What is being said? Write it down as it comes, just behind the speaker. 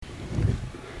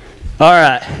All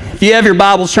right. If you have your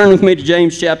Bibles, turn with me to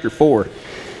James chapter 4.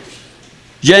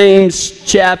 James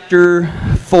chapter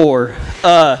 4.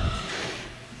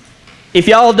 If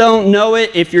y'all don't know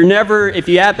it, if you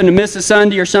happen to miss a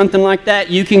Sunday or something like that,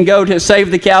 you can go to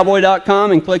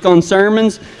SaveTheCowboy.com and click on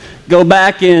sermons. Go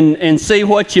back and see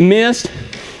what you missed.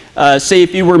 See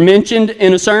if you were mentioned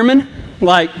in a sermon,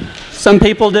 like some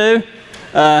people do.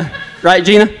 Right,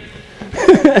 Gina?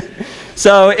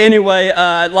 So anyway,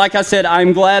 like I said,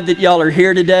 I'm glad that y'all are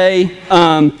here today.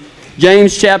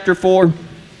 James chapter 4.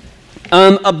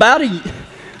 About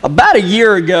a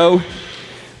year ago,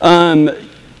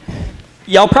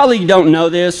 y'all probably don't know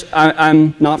this.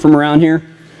 I'm not from around here.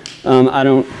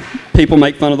 People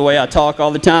make fun of the way I talk all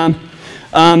the time.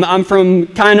 I'm from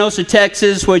Cayenosa,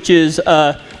 Texas, which is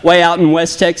way out in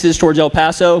West Texas towards El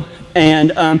Paso.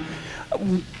 And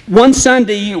one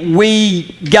Sunday,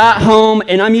 we got home,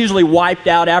 and I'm usually wiped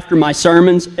out after my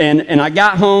sermons, and I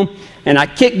got home, and I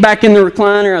kicked back in the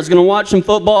recliner. I was going to watch some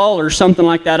football or something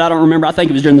like that. I don't remember. I think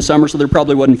it was during the summer, so there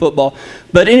probably wasn't football.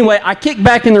 But anyway, I kicked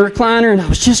back in the recliner, and I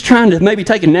was just trying to maybe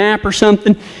take a nap or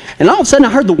something, and all of a sudden I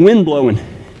heard the wind blowing.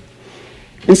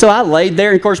 And so I laid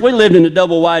there, and of course, we lived in a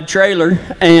double-wide trailer,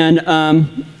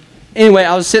 and anyway,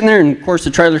 I was sitting there, and of course,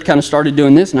 the trailer kind of started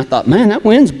doing this, and I thought, man, that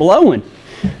wind's blowing.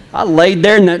 I laid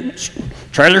there, and that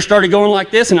trailer started going like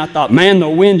this, and I thought, man, the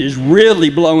wind is really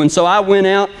blowing. So I went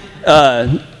out.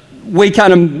 We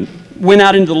kind of went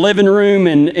out into the living room,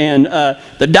 and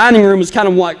the dining room was kind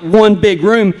of like one big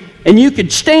room, and you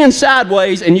could stand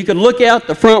sideways, and you could look out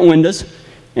the front windows,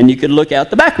 and you could look out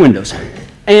the back windows.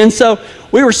 And so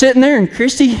we were sitting there, and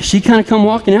Christy, she kind of come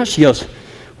walking out. She goes,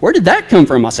 where did that come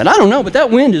from? I said, I don't know, but that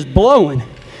wind is blowing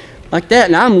like that.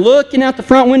 And I'm looking out the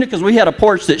front window because we had a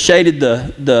porch that shaded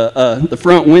the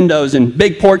front windows and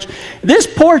big porch. This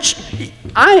porch,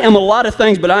 I am a lot of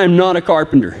things, but I am not a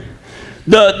carpenter.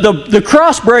 The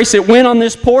cross brace that went on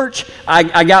this porch,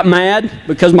 I got mad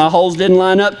because my holes didn't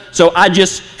line up, so I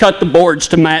just cut the boards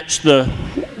to match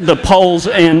the poles,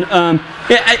 and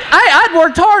I'd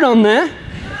worked hard on that.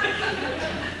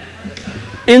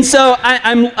 And so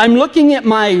I'm looking at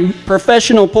my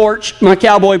professional porch, my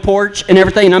cowboy porch and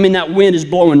everything, and I mean that wind is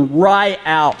blowing right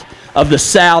out of the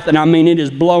south, and I mean it is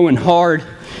blowing hard.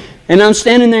 And I'm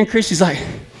standing there, and Christy's like,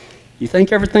 you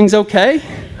think everything's okay?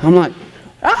 I'm like,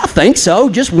 I think so,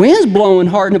 just wind's blowing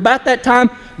hard. And about that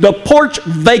time, the porch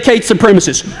vacates the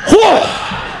premises. Whoa!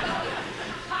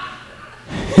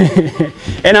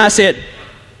 And I said,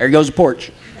 there goes the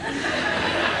porch.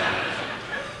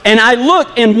 And I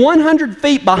looked, and 100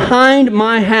 feet behind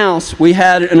my house, we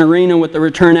had an arena with the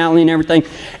return alley and everything,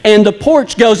 and the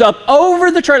porch goes up over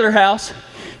the trailer house,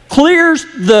 clears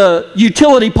the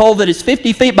utility pole that is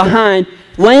 50 feet behind,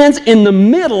 lands in the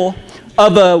middle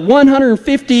of a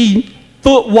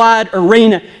 150-foot wide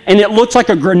arena, and it looks like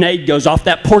a grenade goes off.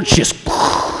 That porch just,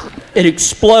 it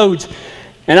explodes.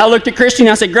 And I looked at Christy, and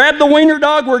I said, grab the wiener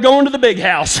dog, we're going to the big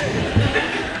house.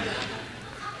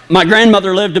 My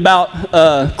grandmother lived about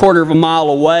a quarter of a mile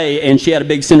away, and she had a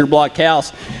big cinder block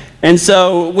house. And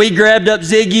so we grabbed up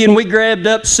Ziggy, and we grabbed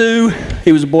up Sue.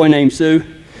 He was a boy named Sue.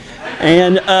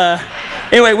 And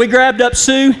anyway, we grabbed up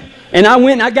Sue, and I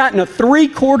went and I got in a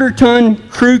 3/4-ton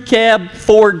crew cab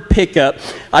Ford pickup.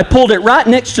 I pulled it right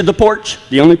next to the porch,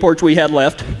 the only porch we had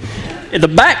left, the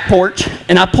back porch,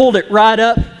 and I pulled it right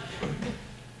up.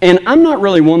 And I'm not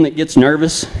really one that gets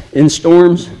nervous in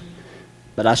storms,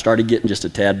 but I started getting just a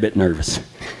tad bit nervous.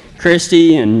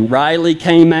 Christy and Riley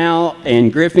came out,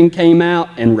 and Griffin came out,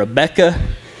 and Rebecca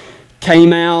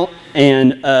came out,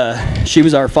 and she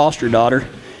was our foster daughter.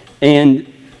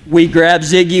 And we grabbed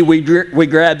Ziggy, we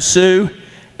grabbed Sue,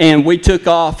 and we took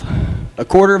off a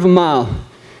quarter of a mile,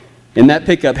 and that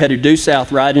pickup headed due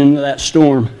south right into that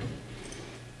storm.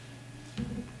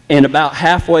 And about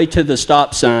halfway to the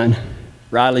stop sign,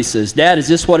 Riley says, Dad, is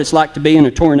this what it's like to be in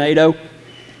a tornado?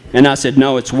 And I said,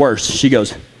 no, it's worse. She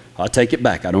goes, I'll take it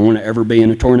back. I don't want to ever be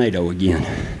in a tornado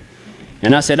again.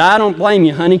 And I said, I don't blame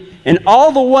you, honey. And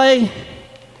all the way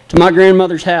to my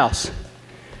grandmother's house,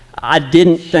 I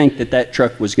didn't think that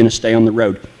truck was going to stay on the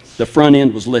road. The front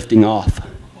end was lifting off.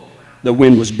 The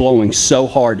wind was blowing so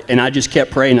hard. And I just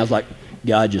kept praying. I was like,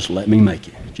 God, just let me make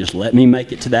it. Just let me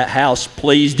make it to that house.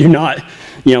 Please do not,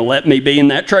 let me be in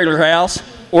that trailer house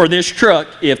or this truck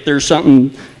if there's something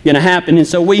going to happen. And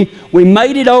so we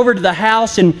made it over to the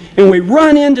house, and we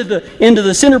run into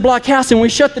the cinder block house, and we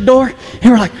shut the door,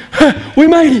 and we're like, we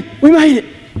made it.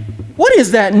 What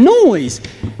is that noise?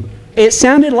 It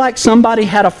sounded like somebody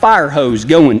had a fire hose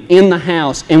going in the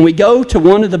house. And we go to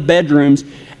one of the bedrooms,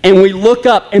 and we look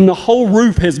up, and the whole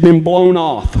roof has been blown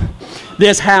off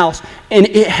this house. And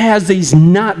it has these,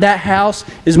 that house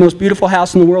is the most beautiful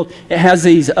house in the world. It has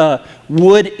these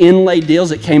wood inlay deals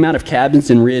that came out of cabins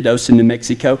in Ruidoso, New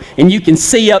Mexico. And you can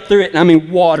see up through it. And I mean,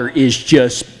 water is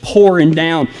just pouring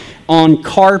down on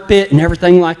carpet and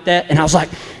everything like that. And I was like,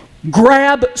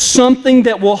 grab something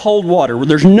that will hold water.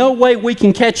 There's no way we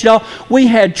can catch it all. We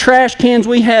had trash cans.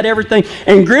 We had everything.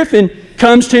 And Griffin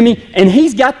comes to me, and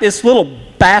he's got this little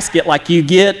basket like you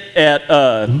get at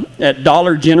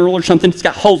Dollar General or something. It's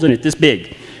got holes in it this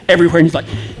big everywhere. And he's like,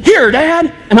 here,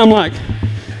 Dad. And I'm like,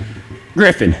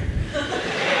 Griffin.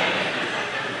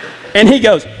 And he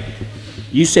goes,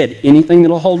 you said anything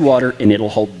that'll hold water, and it'll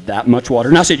hold that much water.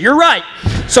 And I said, you're right.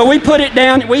 So we put it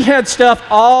down. We had stuff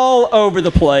all over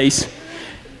the place.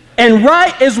 And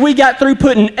right as we got through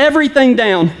putting everything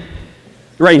down,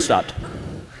 the rain stopped.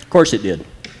 Of course it did.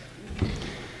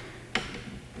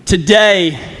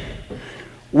 Today,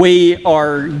 we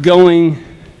are going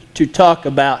to talk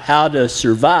about how to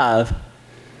survive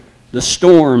the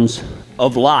storms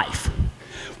of life.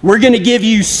 We're going to give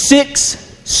you 6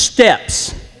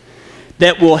 steps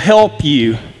that will help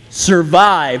you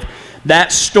survive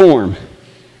that storm.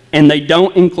 And they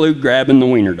don't include grabbing the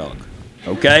wiener dog,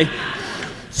 okay?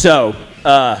 So,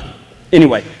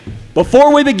 anyway,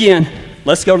 before we begin,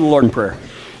 let's go to the Lord in prayer.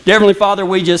 Dear Heavenly Father,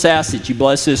 we just ask that you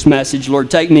bless this message.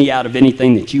 Lord, take me out of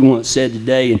anything that you want said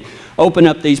today and open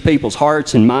up these people's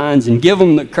hearts and minds and give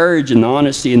them the courage and the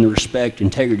honesty and the respect,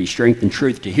 integrity, strength, and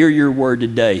truth to hear your word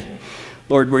today.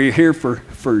 Lord, we're here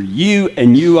for you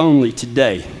and you only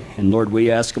today. And Lord,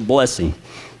 we ask a blessing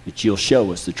that you'll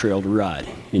show us the trail to ride.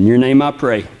 In your name I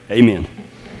pray, amen.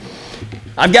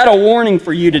 I've got a warning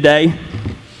for you today.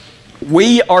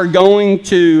 We are going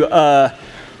to...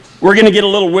 We're going to get a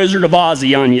little Wizard of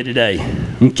Ozzy on you today,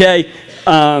 okay?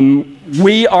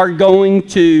 We are going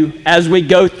to, as we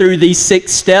go through these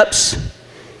 6 steps,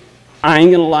 I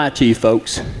ain't going to lie to you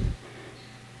folks,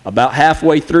 about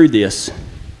halfway through this,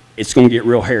 it's going to get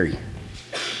real hairy,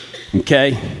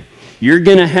 okay? You're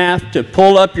going to have to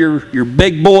pull up your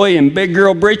big boy and big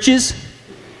girl britches,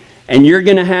 and you're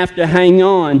going to have to hang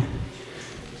on,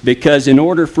 because in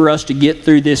order for us to get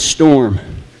through this storm,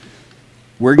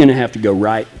 we're going to have to go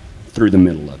right through the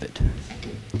middle of it.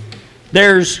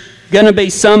 There's going to be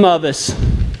some of us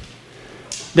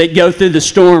that go through the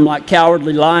storm like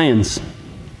cowardly lions.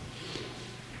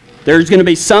 There's going to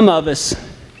be some of us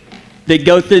that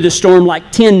go through the storm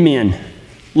like 10 men,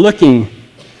 looking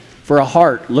for a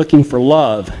heart, looking for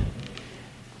love.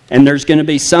 And there's going to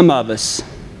be some of us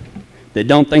that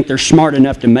don't think they're smart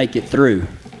enough to make it through.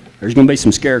 There's going to be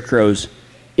some scarecrows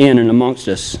in and amongst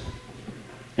us.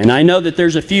 And I know that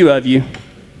there's a few of you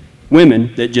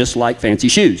women that just like fancy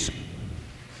shoes.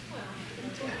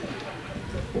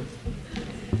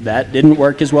 That didn't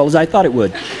work as well as I thought it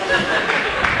would.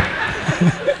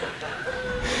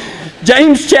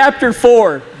 James chapter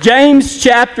 4. James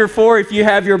chapter 4, if you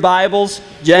have your Bibles.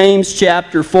 James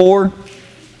chapter 4.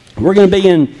 We're going to be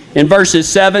in verses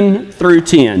 7 through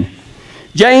 10.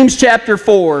 James chapter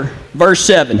 4, verse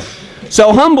 7.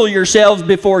 So humble yourselves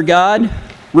before God.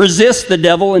 Resist the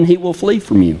devil, and he will flee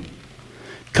from you.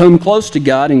 Come close to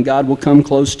God, and God will come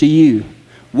close to you.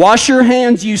 Wash your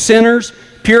hands, you sinners.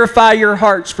 Purify your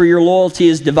hearts, for your loyalty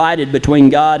is divided between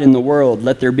God and the world.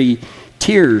 Let there be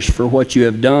tears for what you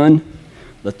have done.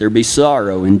 Let there be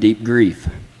sorrow and deep grief.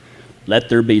 Let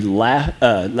there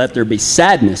be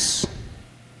sadness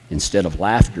instead of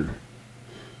laughter,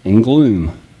 and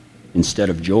gloom instead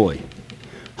of joy.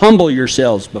 Humble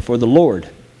yourselves before the Lord,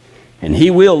 and he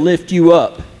will lift you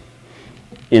up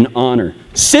in honor.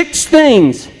 6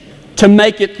 things to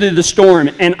make it through the storm,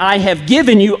 and I have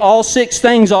given you all 6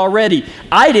 things already.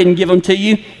 I didn't give them to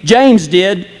you. James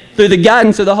did through the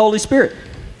guidance of the Holy Spirit.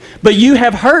 But you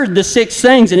have heard the 6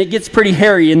 things, and it gets pretty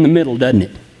hairy in the middle, doesn't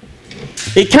it?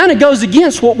 It kind of goes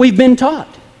against what we've been taught.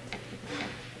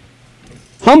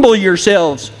 Humble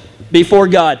yourselves before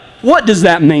God. What does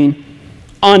that mean?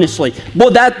 Honestly, well,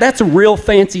 that's a real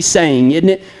fancy saying, isn't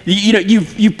it? You know,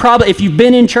 you've probably, if you've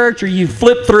been in church or you've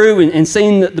flipped through and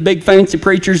seen the big fancy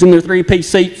preachers in their 3-piece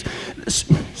suits,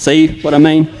 see what I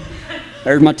mean?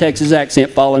 There's my Texas accent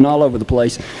falling all over the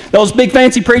place. Those big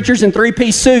fancy preachers in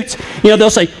 3-piece suits, you know, they'll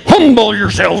say, humble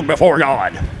yourselves before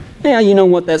God. Yeah, you know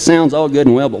what, that sounds all good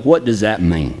and well, but what does that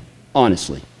mean?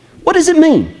 Honestly, what does it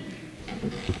mean?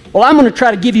 Well, I'm going to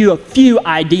try to give you a few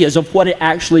ideas of what it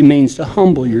actually means to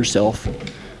humble yourself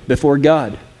before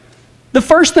God. The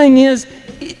first thing is,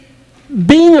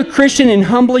 being a Christian and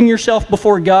humbling yourself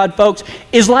before God, folks,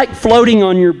 is like floating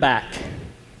on your back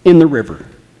in the river.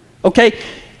 Okay?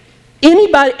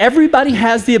 Everybody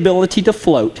has the ability to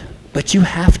float, but you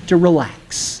have to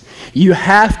relax. You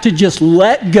have to just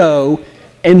let go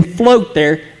and float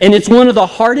there. And it's one of the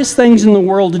hardest things in the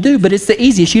world to do, but it's the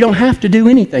easiest. You don't have to do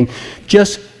anything.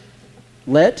 Just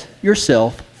let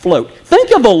yourself float.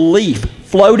 Think of a leaf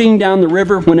floating down the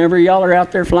river whenever y'all are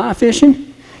out there fly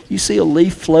fishing. You see a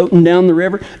leaf floating down the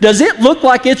river. Does it look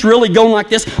like it's really going like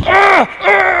this?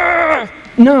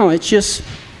 No, it's just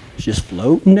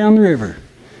floating down the river.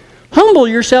 Humble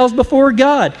yourselves before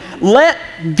God. Let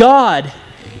God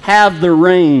have the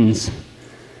reins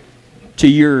to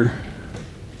your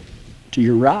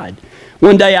ride.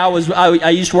 One day I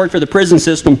used to work for the prison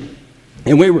system,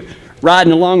 and we were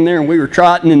riding along there, and we were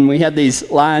trotting, and we had these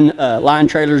line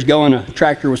trailers going. A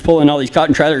tractor was pulling all these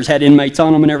cotton trailers, had inmates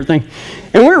on them and everything.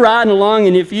 And we're riding along,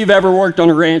 and if you've ever worked on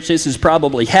a ranch, this has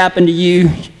probably happened to you.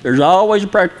 There's always a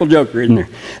practical joker in there.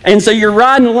 And so you're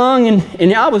riding along,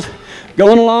 and I was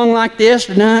going along like this,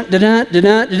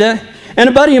 da-da-da-da-da-da-da. And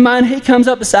a buddy of mine, he comes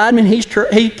up beside me, and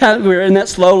we're in that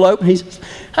slow lope, and he says,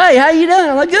 "Hey, how you doing?"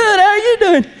 I'm like, "Good, how are you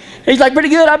doing?" He's like, "Pretty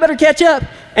good, I better catch up."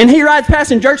 And he rides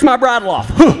past and jerks my bridle off.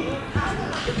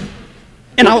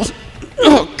 And I was,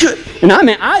 oh, good. And I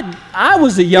mean, I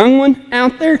was a young one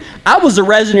out there. I was a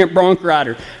resident bronc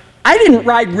rider. I didn't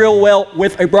ride real well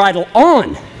with a bridle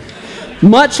on,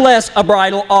 much less a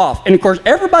bridle off. And of course,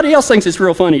 everybody else thinks it's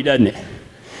real funny, doesn't it?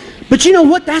 But you know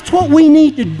what? That's what we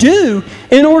need to do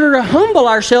in order to humble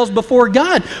ourselves before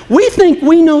God. We think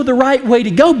we know the right way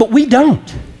to go, but we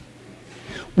don't.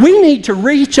 We need to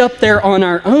reach up there on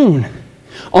our own,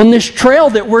 on this trail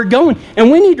that we're going.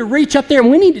 And we need to reach up there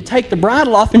and we need to take the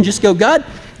bridle off and just go, "God,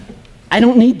 I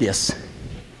don't need this.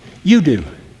 You do.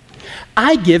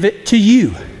 I give it to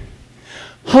you."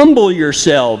 Humble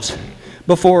yourselves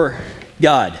before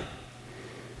God.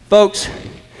 Folks,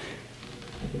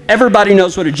 everybody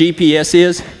knows what a GPS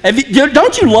is.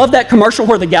 Don't you love that commercial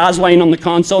where the guy's laying on the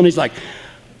console and he's like,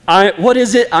 what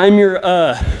is it? I'm your,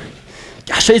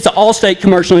 gosh, it's an Allstate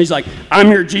commercial. And he's like, "I'm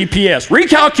your GPS.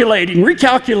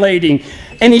 Recalculating.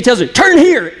 And he tells it, "Turn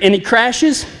here." And he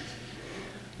crashes.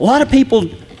 A lot of people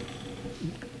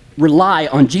rely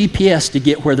on GPS to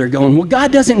get where they're going. Well,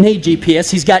 God doesn't need GPS.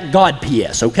 He's got God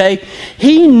PS, okay?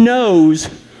 He knows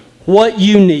what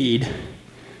you need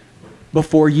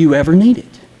before you ever need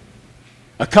it.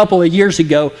 A couple of years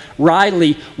ago,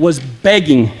 Riley was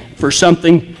begging for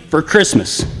something for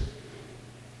Christmas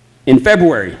in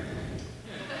February.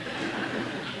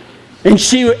 And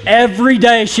every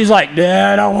day she's like,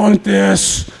 "Dad, I want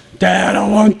this. Dad, I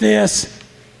want this."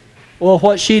 Well,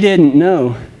 what she didn't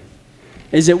know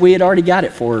is that we had already got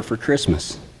it for her for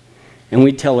Christmas. And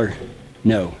we'd tell her,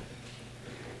 no,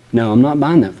 I'm not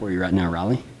buying that for you right now,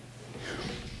 Riley.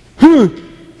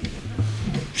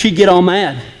 She'd get all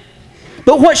mad.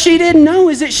 But what she didn't know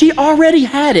is that she already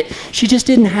had it. She just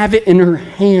didn't have it in her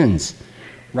hands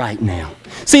right now.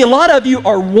 See, a lot of you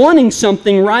are wanting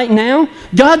something right now.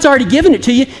 God's already given it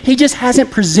to you. He just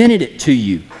hasn't presented it to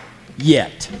you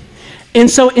yet. And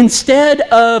so instead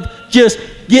of just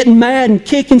getting mad and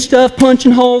kicking stuff,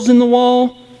 punching holes in the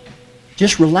wall,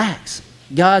 just relax.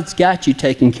 God's got you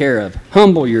taken care of.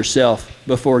 Humble yourself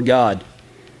before God.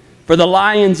 For the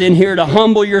lions in here, to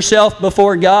humble yourself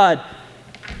before God.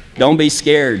 Don't be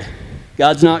scared.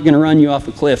 God's not going to run you off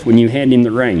a cliff when you hand him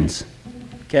the reins.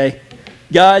 Okay?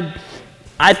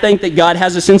 I think that God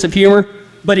has a sense of humor,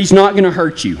 but he's not going to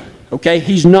hurt you. Okay?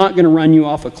 He's not going to run you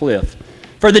off a cliff.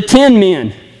 For the 10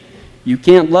 men, you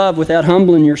can't love without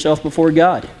humbling yourself before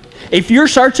God. If you're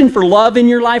searching for love in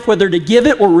your life, whether to give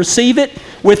it or receive it,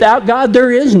 without God,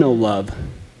 there is no love.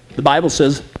 The Bible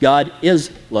says God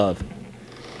is love.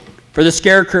 For the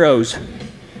scarecrows,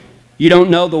 you don't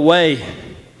know the way.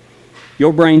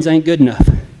 Your brains ain't good enough.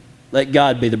 Let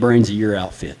God be the brains of your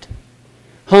outfit.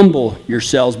 Humble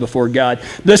yourselves before God.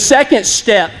 The second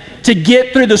step to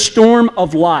get through the storm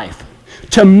of life,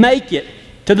 to make it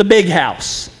to the big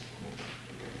house.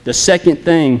 The second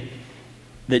thing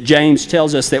that James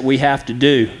tells us that we have to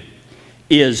do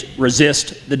is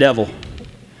resist the devil.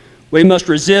 We must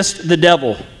resist the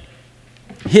devil.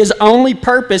 His only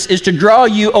purpose is to draw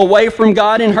you away from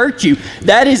God and hurt you.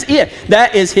 That is it.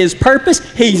 That is his purpose.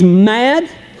 He's mad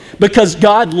because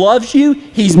God loves you.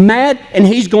 He's mad and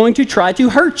he's going to try to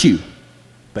hurt you.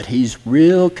 But he's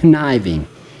real conniving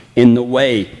in the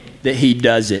way that he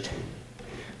does it.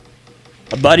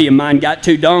 A buddy of mine got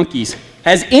 2 donkeys.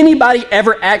 Has anybody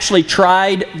ever actually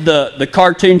tried the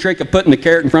cartoon trick of putting the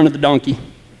carrot in front of the donkey?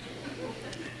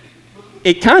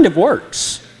 It kind of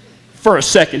works. For a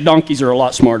second, donkeys are a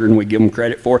lot smarter than we give them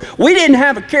credit for. We didn't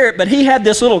have a carrot, but he had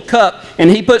this little cup, and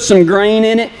he put some grain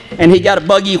in it, and he got a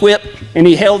buggy whip, and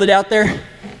he held it out there,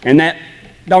 and that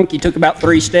donkey took about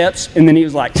 3 steps, and then he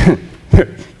was like,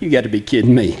 "You got to be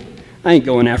kidding me. I ain't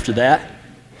going after that.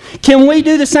 Can we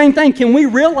do the same thing? Can we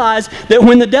realize that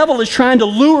when the devil is trying to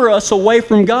lure us away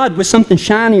from God with something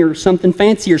shiny or something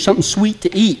fancy or something sweet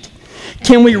to eat,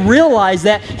 can we realize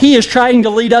that he is trying to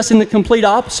lead us in the complete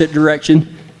opposite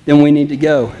direction than we need to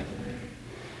go?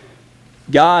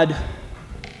 God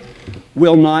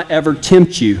will not ever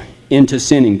tempt you into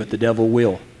sinning, but the devil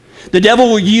will. The devil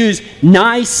will use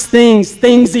nice things,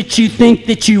 things that you think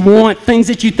that you want, things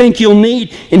that you think you'll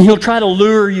need, and he'll try to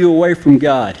lure you away from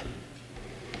God.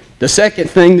 The second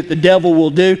thing that the devil will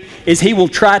do is he will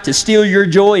try to steal your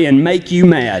joy and make you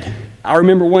mad. I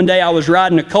remember one day I was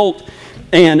riding a colt,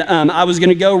 and I was going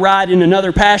to go ride in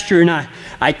another pasture, and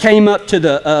I came up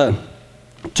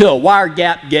to a wire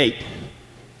gap gate.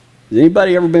 Has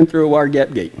anybody ever been through a wire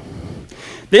gap gate?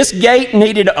 This gate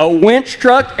needed a winch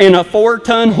truck and a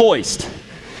 4-ton hoist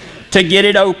to get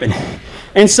it open.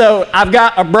 And so I've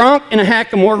got a bronc and a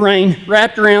hackamore rein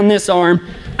wrapped around this arm.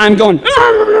 I'm going,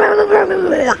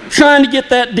 trying to get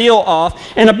that deal off.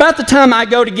 And about the time I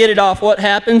go to get it off, what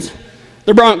happens?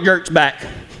 The bronc jerks back.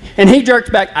 And he jerks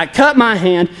back. I cut my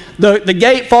hand. The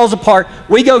gate falls apart.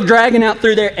 We go dragging out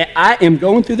through there. And I am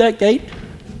going through that gate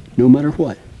no matter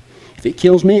what. If it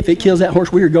kills me, if it kills that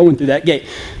horse, we are going through that gate.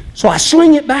 So I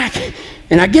swing it back,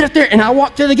 and I get up there, and I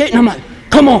walk through the gate, and I'm like,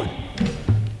 come on.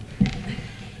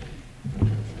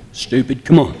 Stupid,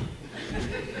 come on.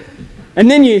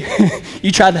 And then you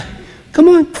try the, come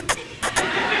on.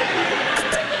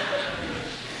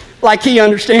 Like he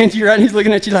understands you, right? And he's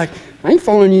looking at you like, I ain't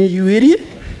following you, you idiot.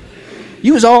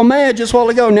 You was all mad just a while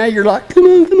ago. Now you're like, come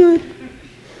on, come on.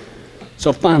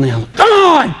 So finally, I'm like, come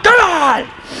on, come on.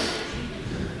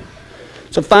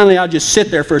 So finally, I'll just sit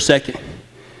there for a second.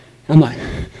 I'm like,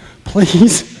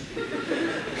 please.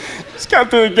 Just come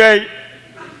through the gate.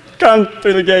 Come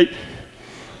through the gate.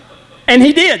 And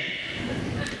he did.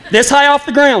 This high off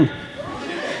the ground.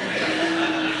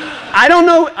 I don't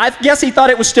know. I guess he thought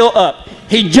it was still up.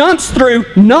 He jumps through,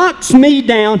 knocks me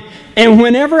down, and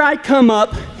whenever I come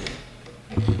up,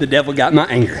 the devil got my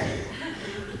anger.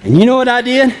 And you know what I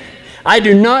did? I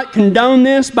do not condone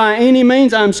this by any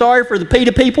means. I'm sorry for the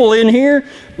PETA people in here.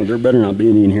 Well, there better not be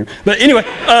any in here. But anyway,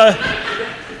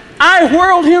 I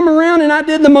whirled him around and I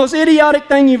did the most idiotic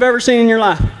thing you've ever seen in your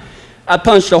life. I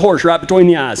punched a horse right between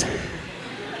the eyes.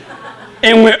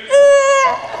 And went,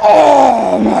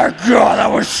 oh my God,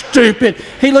 that was stupid.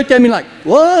 He looked at me like,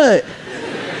 what?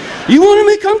 You wanted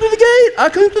me to come to the gate? I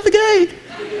come to the gate.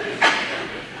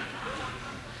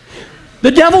 The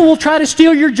devil will try to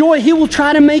steal your joy. He will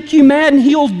try to make you mad, and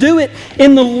he'll do it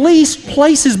in the least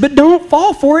places. But don't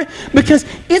fall for it, because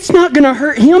it's not going to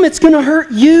hurt him. It's going to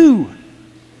hurt you.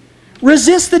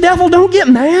 Resist the devil. Don't get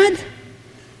mad.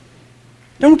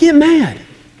 Don't get mad.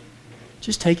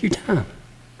 Just take your time.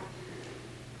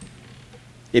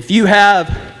 If you have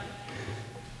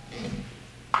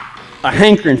a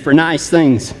hankering for nice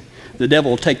things, the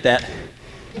devil will take that.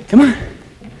 Come on.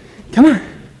 Come on.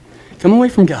 Come away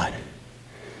from God.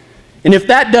 And if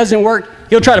that doesn't work,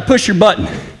 he'll try to push your button.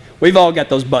 We've all got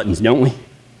those buttons, don't we?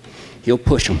 He'll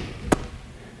push them.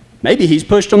 Maybe he's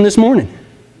pushed them this morning.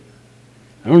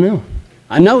 I don't know.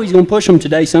 I know he's going to push them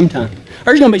today sometime. Or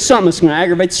there's going to be something that's going to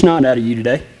aggravate the snot out of you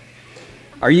today.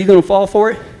 Are you going to fall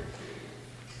for it?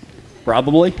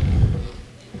 Probably.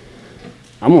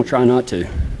 I'm going to try not to.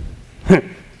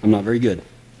 I'm not very good.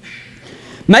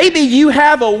 Maybe you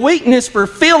have a weakness for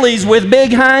fillies with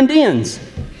big hind ends.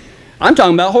 I'm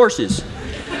talking about horses,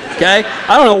 okay?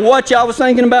 I don't know what y'all was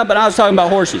thinking about, but I was talking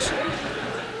about horses.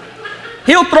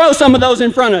 He'll throw some of those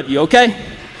in front of you, okay?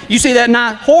 You see that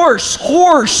nice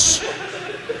horse.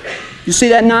 You see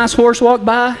that nice horse walk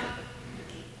by?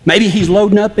 Maybe he's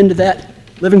loading up into that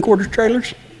living quarters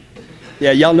trailers.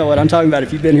 Yeah, y'all know what I'm talking about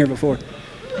if you've been here before.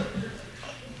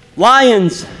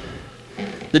 Lions.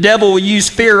 The devil will use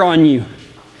fear on you.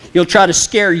 He'll try to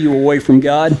scare you away from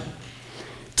God.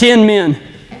 10 men.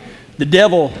 The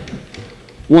devil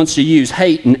wants to use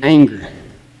hate and anger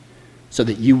so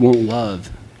that you won't love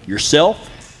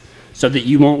yourself, so that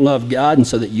you won't love God, and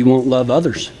so that you won't love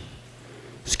others.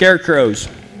 Scarecrows.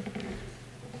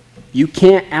 You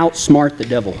can't outsmart the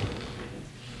devil.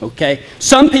 Okay?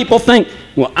 Some people think,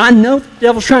 well, I know the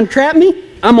devil's trying to trap me.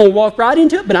 I'm going to walk right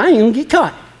into it, but I ain't going to get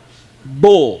caught.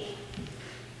 Bull.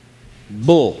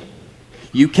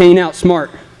 You can't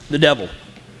outsmart the devil.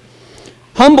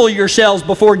 Humble yourselves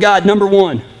before God, number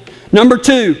 1. Number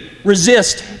 2,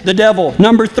 resist the devil.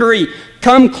 Number 3,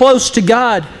 come close to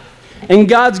God, and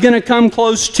God's going to come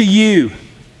close to you.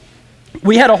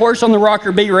 We had a horse on the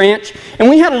Rocker Bee Ranch, and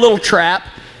we had a little trap.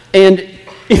 And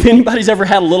if anybody's ever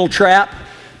had a little trap,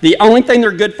 the only thing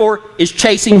they're good for is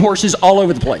chasing horses all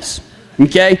over the place.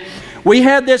 Okay? We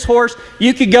had this horse.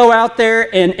 You could go out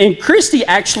there, and Christy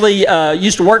actually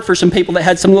used to work for some people that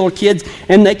had some little kids,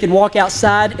 and they could walk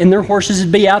outside, and their horses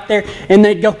would be out there, and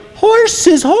they'd go,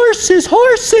 horses, horses,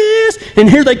 horses. And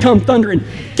here they come thundering.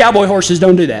 Cowboy horses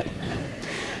don't do that.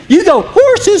 You go,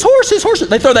 horses, horses, horses.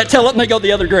 They throw that tail up, and they go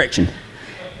the other direction.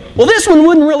 Well, this one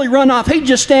wouldn't really run off. He'd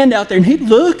just stand out there, and he'd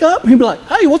look up, and he'd be like,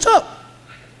 hey, what's up?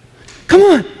 Come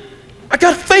on. I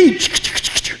got to feed.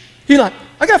 He's like,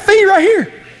 I got to feed right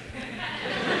here.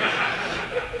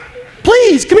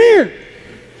 Please, come here.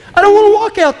 I don't want to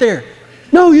walk out there.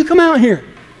 No, you come out here.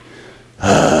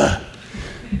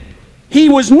 He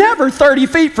was never 30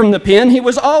 feet from the pen. He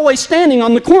was always standing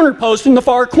on the corner post in the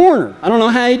far corner. I don't know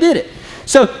how he did it.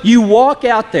 So you walk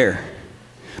out there.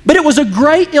 But it was a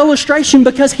great illustration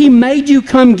because he made you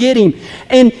come get him.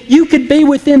 And you could be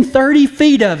within 30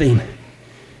 feet of him.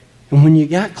 And when you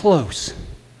got close,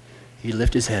 he'd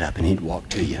lift his head up and he'd walk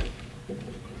to you.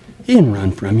 He didn't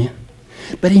run from you.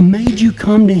 But he made you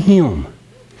come to him.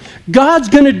 God's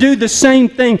going to do the same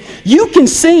thing. You can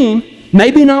see him,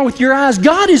 maybe not with your eyes.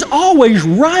 God is always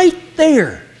right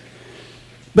there.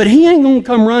 But he ain't going to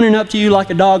come running up to you like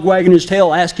a dog wagging his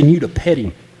tail asking you to pet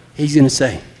him. He's going to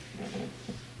say,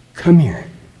 come here.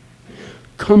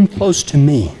 Come close to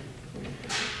me,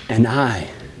 and I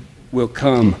will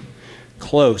come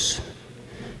close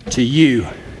to you.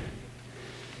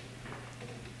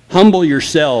 Humble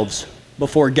yourselves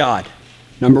before God.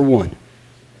 Number one.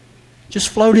 Just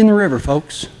float in the river,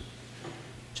 folks.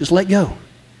 Just let go.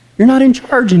 You're not in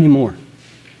charge anymore.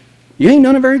 You ain't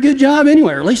done a very good job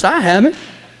anyway, or at least I haven't.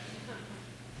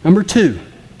 Number two,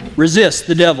 resist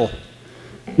the devil.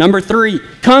 Number three,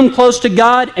 come close to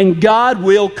God and God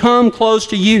will come close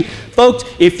to you. Folks,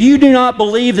 if you do not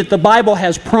believe that the Bible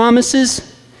has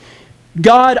promises,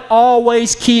 God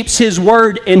always keeps His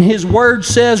word, and His word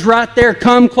says right there,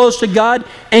 come close to God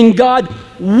and God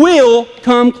will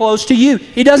come close to you.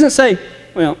 He doesn't say,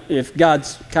 well, if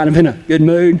God's kind of in a good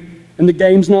mood and the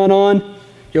game's not on,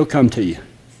 He'll come to you.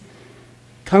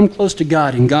 Come close to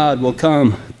God and God will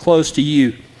come close to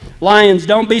you. Lions,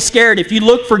 don't be scared. If you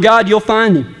look for God, you'll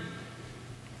find Him.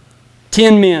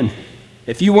 10 men.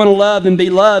 If you want to love and be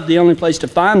loved, the only place to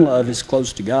find love is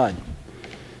close to God.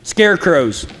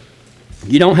 Scarecrows.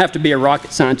 You don't have to be a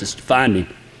rocket scientist to find Him.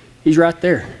 He's right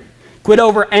there. Quit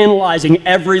overanalyzing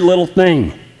every little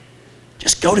thing.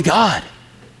 Just go to God.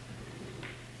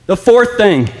 The fourth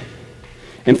thing,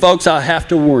 and folks, I have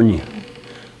to warn you,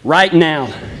 right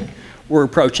now, we're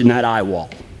approaching that eye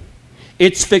wall.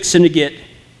 It's fixing to get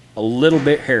a little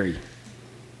bit hairy.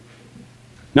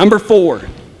 Number 4.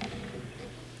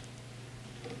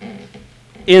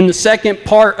 In the second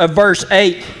part of verse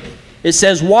 8, it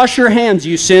says, wash your hands,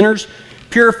 you sinners.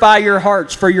 Purify your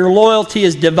hearts, for your loyalty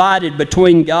is divided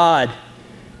between God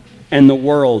and the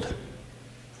world.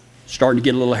 Starting to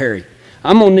get a little hairy.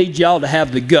 I'm going to need y'all to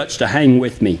have the guts to hang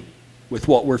with me with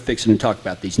what we're fixing to talk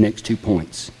about, these next 2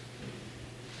 points.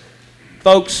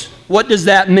 Folks, what does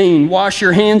that mean? Wash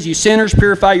your hands, you sinners.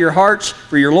 Purify your hearts,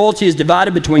 for your loyalty is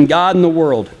divided between God and the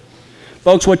world.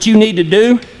 Folks, what you need to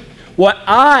do, what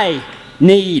I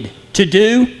need to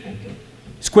do,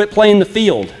 is quit playing the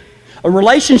field. A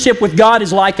relationship with God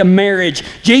is like a marriage.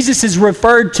 Jesus is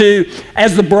referred to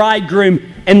as the bridegroom,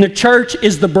 and the church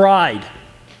is the bride.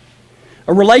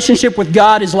 A relationship with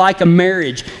God is like a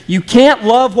marriage. You can't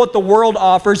love what the world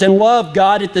offers and love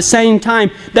God at the same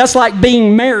time. That's like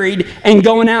being married and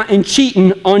going out and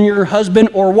cheating on your husband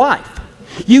or wife.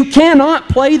 You cannot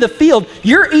play the field.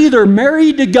 You're either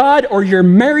married to God or you're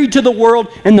married to the world,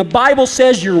 and the Bible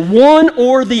says you're one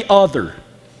or the other.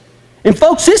 And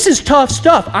folks, this is tough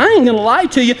stuff. I ain't going to lie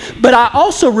to you, but I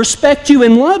also respect you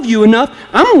and love you enough.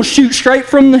 I'm going to shoot straight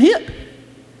from the hip.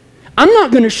 I'm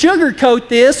not going to sugarcoat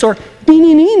this or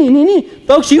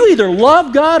Folks, you either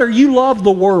love God or you love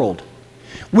the world.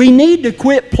 We need to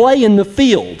quit playing the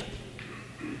field.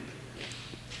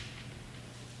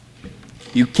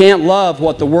 You can't love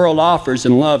what the world offers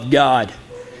and love God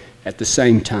at the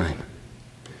same time.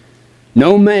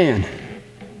 No man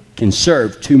can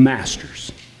serve 2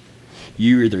 masters.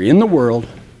 You're either in the world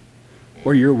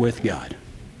or you're with God.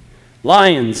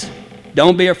 Lions,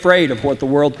 don't be afraid of what the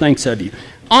world thinks of you.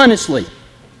 Honestly,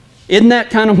 isn't that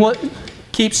kind of what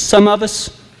keeps some of us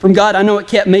from God? I know it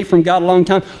kept me from God a long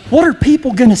time. What are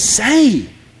people going to say?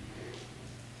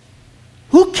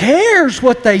 Who cares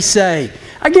what they say?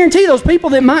 I guarantee those people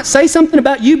that might say something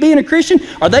about you being a Christian,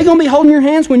 are they going to be holding your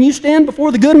hands when you stand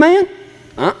before the good man?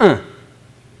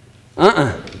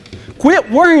 Quit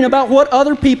worrying about what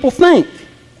other people think.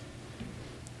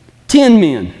 10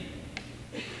 men.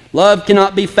 Love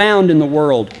cannot be found in the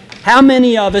world. How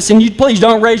many of us, and you please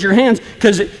don't raise your hands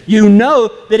because you know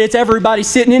that it's everybody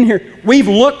sitting in here, we've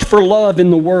looked for love in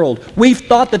the world. We've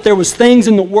thought that there was things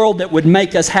in the world that would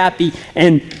make us happy,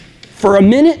 and for a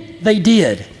minute they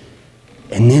did,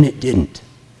 and then it didn't.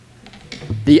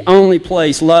 The only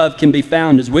place love can be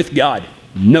found is with God,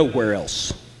 nowhere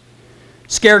else.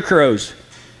 Scarecrows.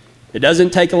 It doesn't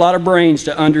take a lot of brains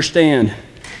to understand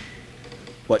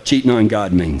what cheating on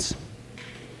God means.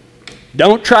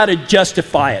 Don't try to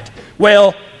justify it.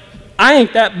 Well, I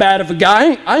ain't that bad of a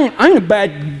guy. I ain't a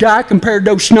bad guy compared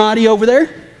to Snotty over there.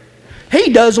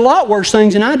 He does a lot worse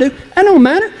things than I do. That don't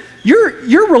matter.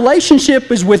 Your relationship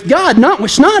is with God, not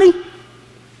with Snotty.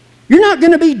 You're not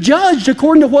going to be judged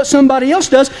according to what somebody else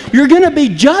does. You're going to be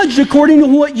judged according to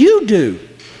what you do.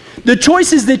 The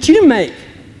choices that you make.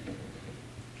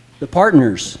 The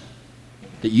partners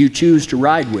that you choose to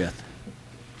ride with.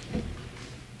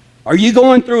 Are you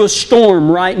going through a storm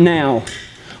right now,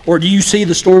 or do you see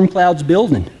the storm clouds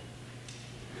building?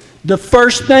 The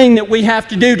first thing that we have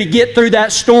to do to get through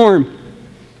that storm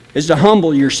is to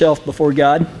humble yourself before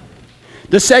God.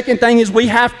 The second thing is we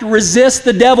have to resist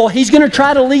the devil. He's going to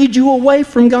try to lead you away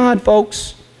from God,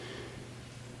 folks.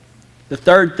 The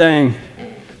third thing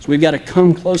is we've got to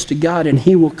come close to God, and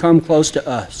He will come close to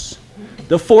us.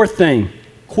 The fourth thing,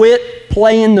 quit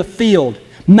playing the field.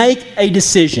 Make a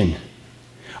decision.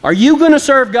 Are you going to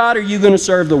serve God, or are you going to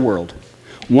serve the world?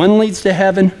 One leads to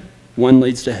heaven, one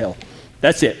leads to hell.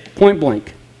 That's it, point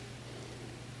blank.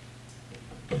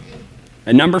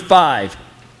 And number 5,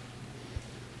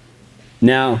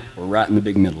 now we're right in the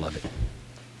big middle of it.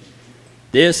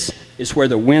 This is where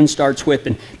the wind starts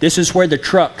whipping. This is where the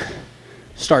truck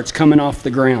starts coming off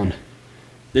the ground.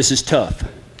 This is tough.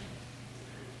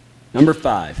 Number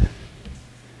 5.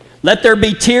 Let there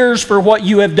be tears for what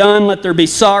you have done. Let there be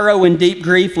sorrow and deep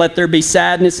grief. Let there be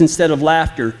sadness instead of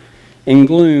laughter and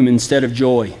gloom instead of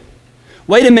joy.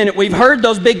 Wait a minute. We've heard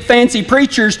those big fancy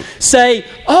preachers say,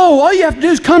 oh, all you have to do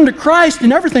is come to Christ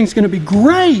and everything's going to be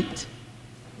great.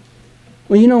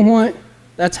 Well, you know what?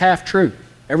 That's half true.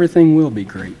 Everything will be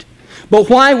great. But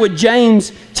why would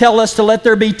James tell us to let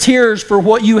there be tears for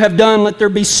what you have done? Let there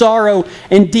be sorrow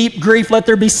and deep grief. Let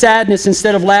there be sadness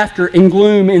instead of laughter and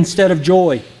gloom instead of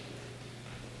joy.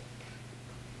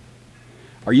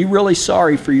 Are you really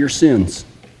sorry for your sins?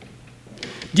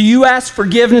 Do you ask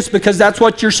forgiveness because that's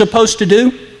what you're supposed to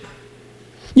do?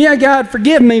 Yeah, God,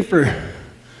 forgive me for,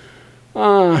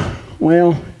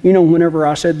 whenever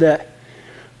I said that,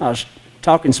 I was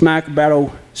talking smack about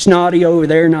old Snotty over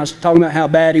there, and I was talking about how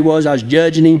bad he was. I was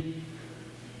judging him,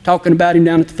 talking about him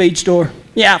down at the feed store.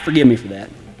 Yeah, forgive me for that.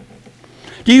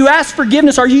 Do you ask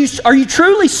forgiveness? Are you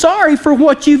truly sorry for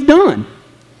what you've done?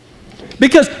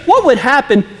 Because what would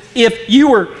happen if you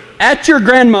were at your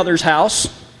grandmother's house,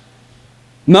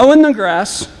 mowing the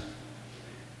grass,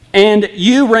 and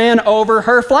you ran over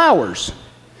her flowers?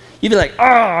 You'd be like,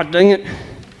 oh, dang it.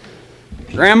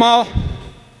 Grandma,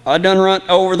 I done run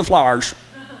over the flowers.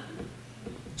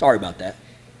 Sorry about that.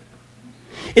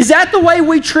 Is that the way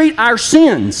we treat our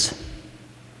sins?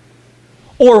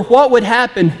 Or what would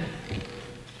happen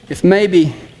if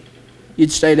maybe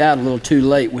you'd stayed out a little too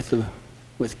late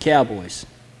with cowboys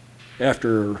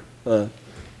after a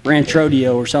ranch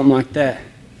rodeo or something like that?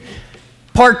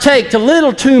 Partaked a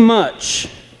little too much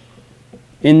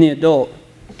in the adult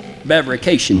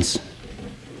beverations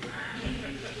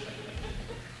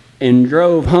and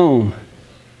drove home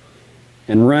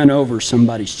and run over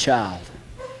somebody's child.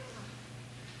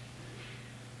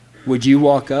 Would you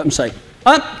walk up and say,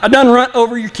 I done run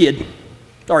over your kid.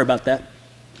 Sorry about that.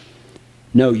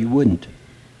 No, you wouldn't.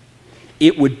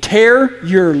 It would tear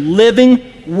your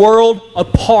living world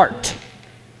apart.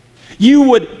 You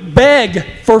would beg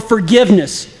for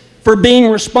forgiveness for being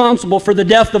responsible for the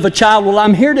death of a child. Well,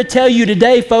 I'm here to tell you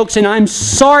today, folks, and I'm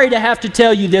sorry to have to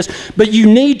tell you this, but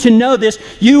you need to know this.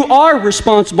 You are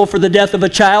responsible for the death of a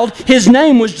child. His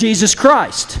name was Jesus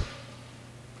Christ.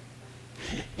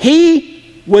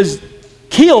 He was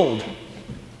killed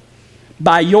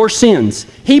by your sins.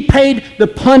 He paid the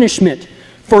punishment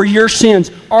for your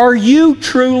sins. Are you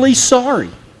truly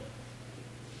sorry?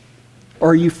 Or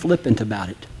are you flippant about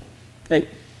it? Hey,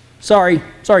 sorry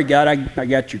God, I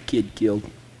got your kid killed.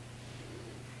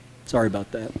 Sorry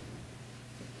about that.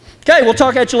 Okay, we'll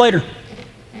talk at you later.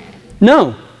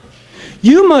 No.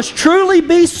 You must truly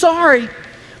be sorry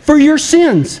for your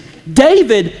sins.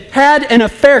 David had an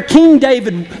affair. King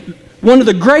David, one of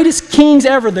the greatest kings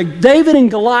ever, the David and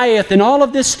Goliath and all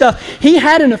of this stuff, he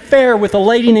had an affair with a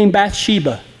lady named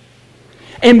Bathsheba.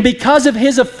 And because of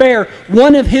his affair,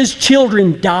 one of his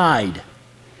children died.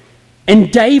 And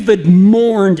David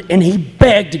mourned and he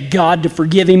begged God to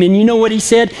forgive him. And you know what he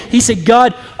said? He said,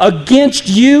 God, against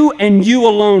you and you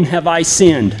alone have I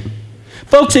sinned.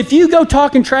 Folks, if you go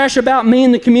talking trash about me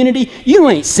in the community, you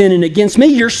ain't sinning against me,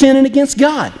 you're sinning against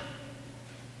God.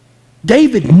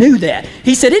 David knew that.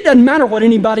 He said, it doesn't matter what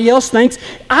anybody else thinks.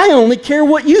 I only care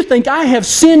what you think. I have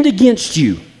sinned against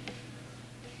you.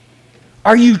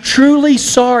 Are you truly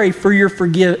sorry for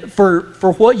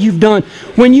for what you've done?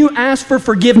 When you ask for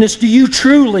forgiveness, do you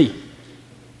truly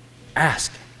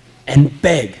ask and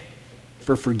beg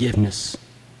for forgiveness?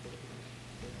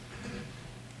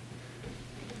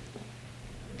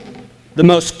 The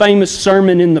most famous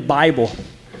sermon in the Bible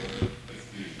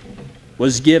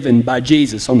was given by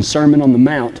Jesus on the Sermon on the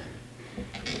Mount.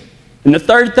 And the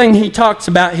third thing he talks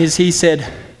about is he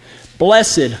said,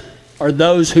 blessed are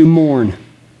those who mourn,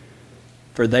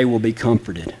 for they will be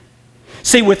comforted.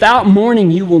 See, without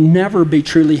mourning, you will never be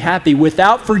truly happy.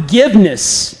 Without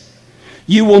forgiveness,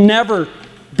 you will never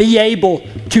be able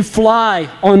to fly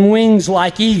on wings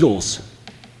like eagles.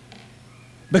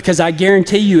 Because I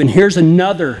guarantee you, and here's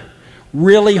another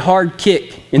really hard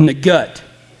kick in the gut.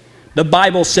 The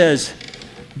Bible says,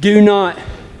 do not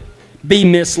be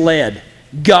misled.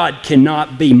 God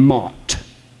cannot be mocked.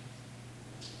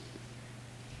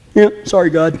 Yep, sorry,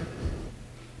 God.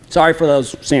 Sorry for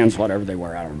those sins, whatever they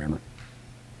were, I don't remember.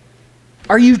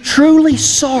 Are you truly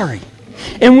sorry?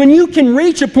 And when you can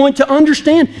reach a point to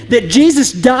understand that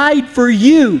Jesus died for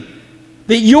you,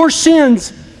 that your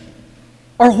sins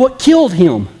are what killed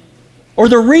him, or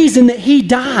the reason that he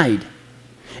died,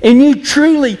 and you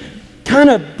truly kind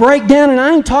of break down, and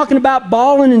I ain't talking about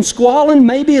bawling and squalling,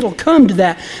 maybe it'll come to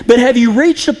that, but have you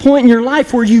reached a point in your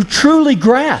life where you truly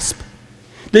grasp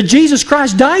that Jesus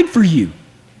Christ died for you?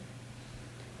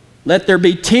 Let there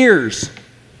be tears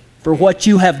for what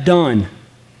you have done.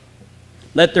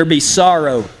 Let there be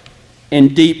sorrow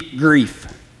and deep grief.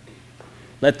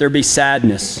 Let there be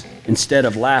sadness instead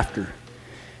of laughter,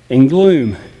 and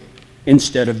gloom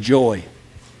instead of joy.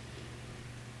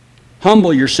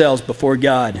 Humble yourselves before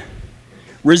God.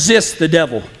 Resist the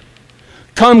devil.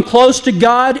 Come close to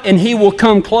God and he will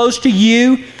come close to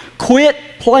you. Quit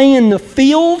playing the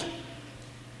field.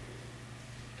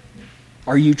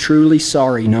 Are you truly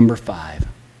sorry? Number 5.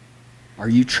 Are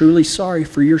you truly sorry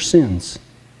for your sins?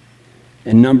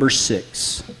 And number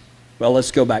 6. Well,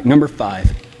 let's go back. Number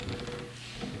 5.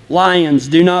 Lions,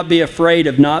 do not be afraid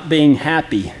of not being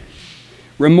happy.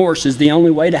 Remorse is the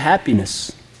only way to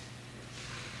happiness.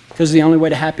 Because the only way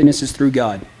to happiness is through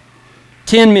God.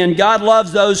 10 men, God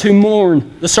loves those who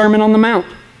mourn. The Sermon on the Mount.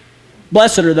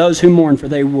 Blessed are those who mourn, for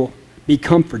they will be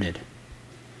comforted.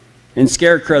 And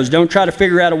scarecrows, don't try to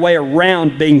figure out a way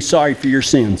around being sorry for your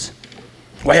sins.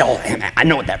 Well, I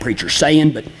know what that preacher's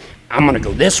saying, but I'm going to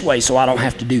go this way so I don't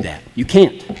have to do that. You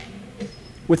can't.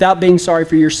 Without being sorry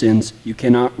for your sins, you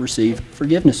cannot receive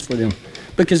forgiveness for them,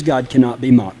 because God cannot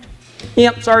be mocked.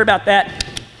 Yep, sorry about that.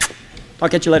 I'll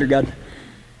catch you later, God.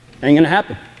 Ain't going to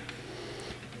happen.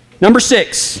 Number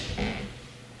 6,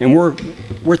 and we're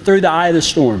through the eye of the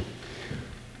storm.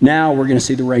 Now we're going to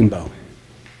see the rainbow.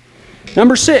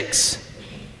 Number 6,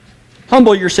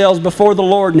 humble yourselves before the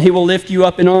Lord and he will lift you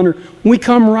up in honor. We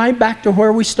come right back to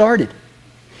where we started.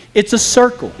 It's a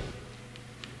circle.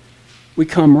 We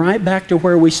come right back to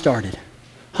where we started.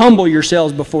 Humble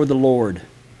yourselves before the Lord.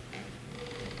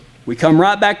 We come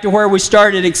right back to where we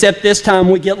started, except this time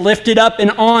we get lifted up in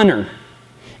honor.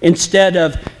 Instead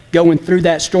of going through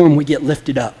that storm, we get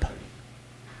lifted up.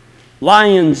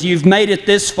 Lions, you've made it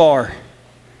this far.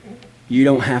 You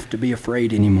don't have to be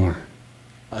afraid anymore.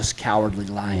 Us cowardly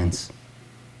lions.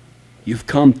 You've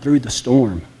come through the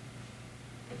storm.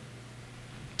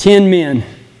 10 men,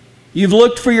 you've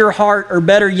looked for your heart, or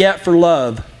better yet, for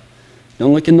love.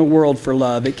 Don't look in the world for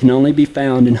love. It can only be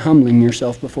found in humbling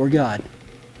yourself before God.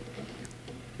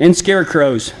 And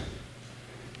scarecrows,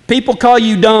 people call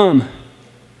you dumb,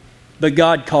 but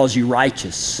God calls you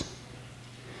righteous.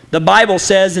 The Bible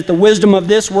says that the wisdom of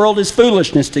this world is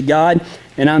foolishness to God,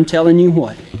 and I'm telling you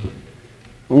what,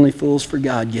 only fools for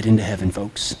God get into heaven,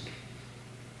 folks.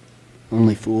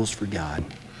 Only fools for God.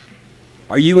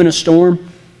 Are you in a storm?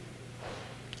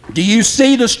 Do you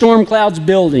see the storm clouds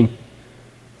building?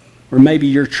 Or maybe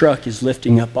your truck is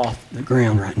lifting up off the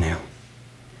ground right now.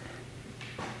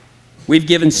 We've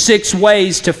given 6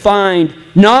 ways to find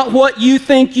not what you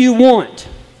think you want,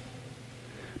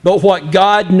 but what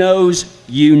God knows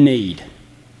you need.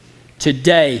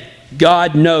 Today,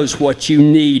 God knows what you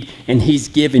need, and He's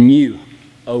given you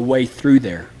a way through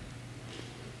there.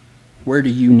 Where do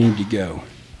you need to go?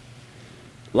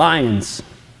 Lions,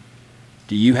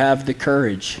 do you have the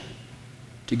courage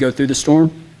to go through the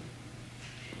storm?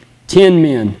 10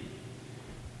 men.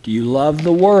 Do you love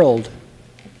the world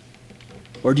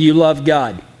or do you love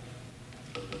God?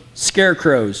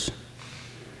 Scarecrows.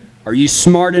 Are you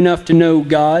smart enough to know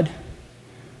God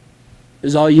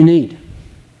is all you need?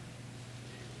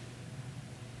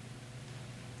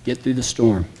 Get through the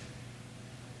storm.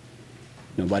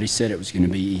 Nobody said it was going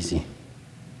to be easy.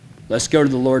 Let's go to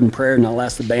the Lord in prayer, and I'll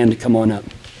ask the band to come on up.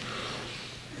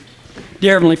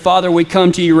 Dear Heavenly Father, we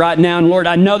come to you right now, and Lord,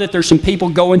 I know that there's some people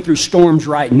going through storms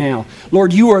right now.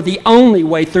 Lord, you are the only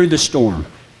way through the storm.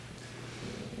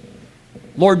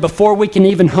 Lord, before we can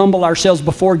even humble ourselves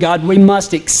before God, we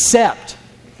must accept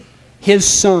His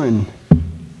Son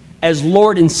as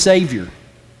Lord and Savior,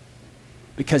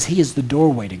 because He is the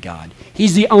doorway to God.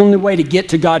 He's the only way to get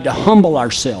to God, to humble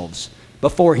ourselves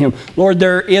before Him. Lord,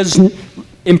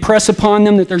 impress upon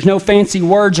them that there's no fancy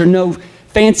words or no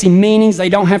fancy meanings. They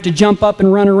don't have to jump up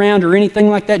and run around or anything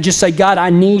like that. Just say, God, I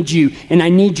need you, and I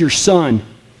need your Son.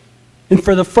 And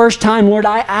for the first time, Lord,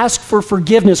 I ask for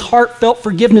forgiveness, heartfelt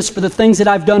forgiveness for the things that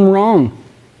I've done wrong.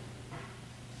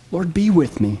 Lord, be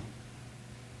with me.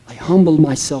 I humble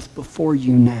myself before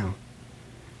you now.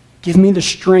 Give me the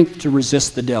strength to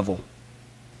resist the devil.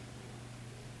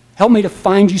 Help me to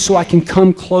find you so I can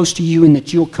come close to you and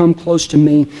that you'll come close to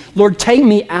me. Lord, take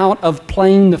me out of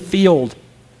playing the field.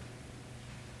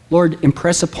 Lord,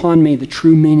 impress upon me the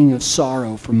true meaning of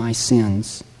sorrow for my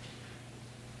sins.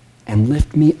 And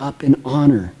lift me up in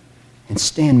honor and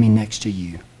stand me next to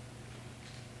you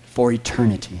for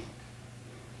eternity.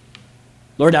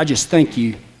 Lord, I just thank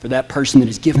you for that person that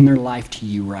has given their life to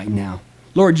you right now.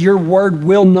 Lord, your word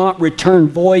will not return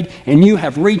void, and you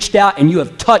have reached out and you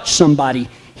have touched somebody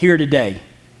here today.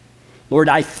 Lord,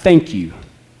 I thank you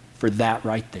for that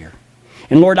right there.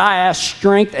 And Lord, I ask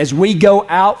strength as we go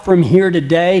out from here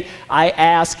today. I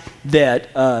ask that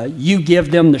you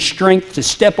give them the strength to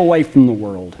step away from the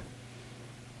world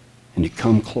and to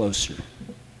come closer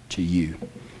to you.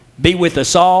 Be with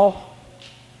us all.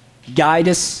 Guide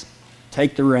us.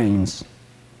 Take the reins.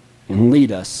 And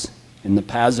lead us in the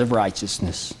paths of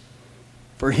righteousness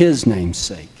for His name's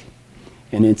sake.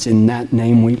 And it's in that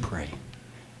name we pray.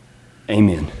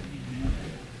 Amen.